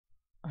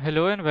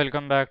Hello and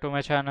welcome back to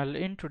my channel.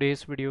 In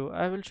today's video,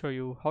 I will show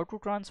you how to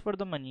transfer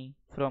the money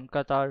from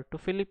Qatar to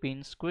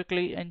Philippines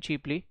quickly and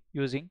cheaply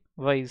using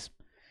Wise.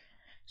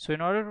 So in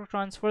order to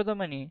transfer the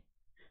money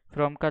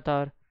from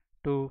Qatar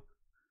to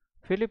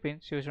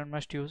Philippines, you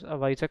must use a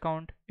Wise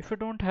account. If you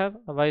don't have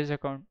a Wise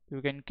account,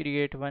 you can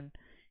create one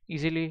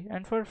easily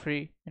and for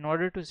free. In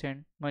order to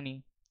send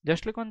money,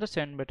 just click on the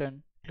send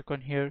button, click on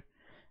here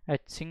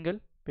at single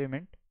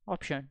payment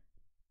option.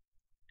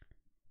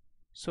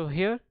 So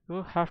here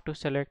you have to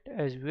select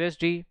as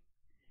USD,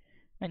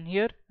 and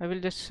here I will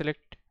just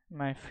select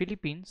my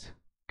Philippines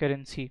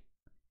currency.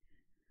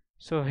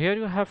 So here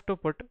you have to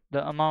put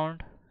the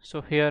amount. So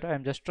here I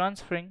am just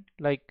transferring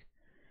like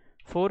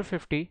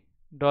 $450.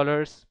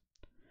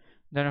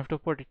 Then I have to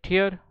put it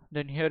here.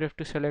 Then here you have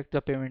to select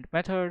the payment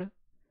method.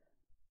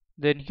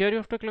 Then here you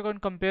have to click on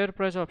compare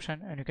price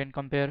option, and you can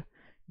compare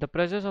the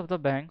prices of the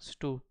banks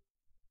too.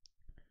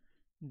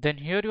 Then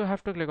here you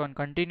have to click on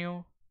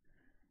continue,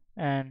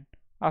 and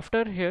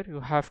after here you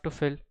have to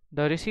fill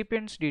the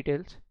recipient's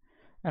details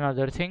and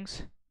other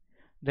things.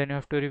 Then you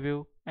have to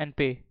review and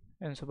pay.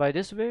 And so by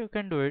this way you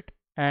can do it.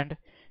 And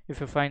if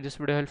you find this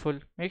video helpful,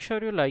 make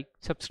sure you like,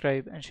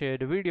 subscribe and share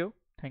the video.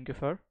 Thank you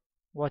for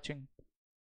watching.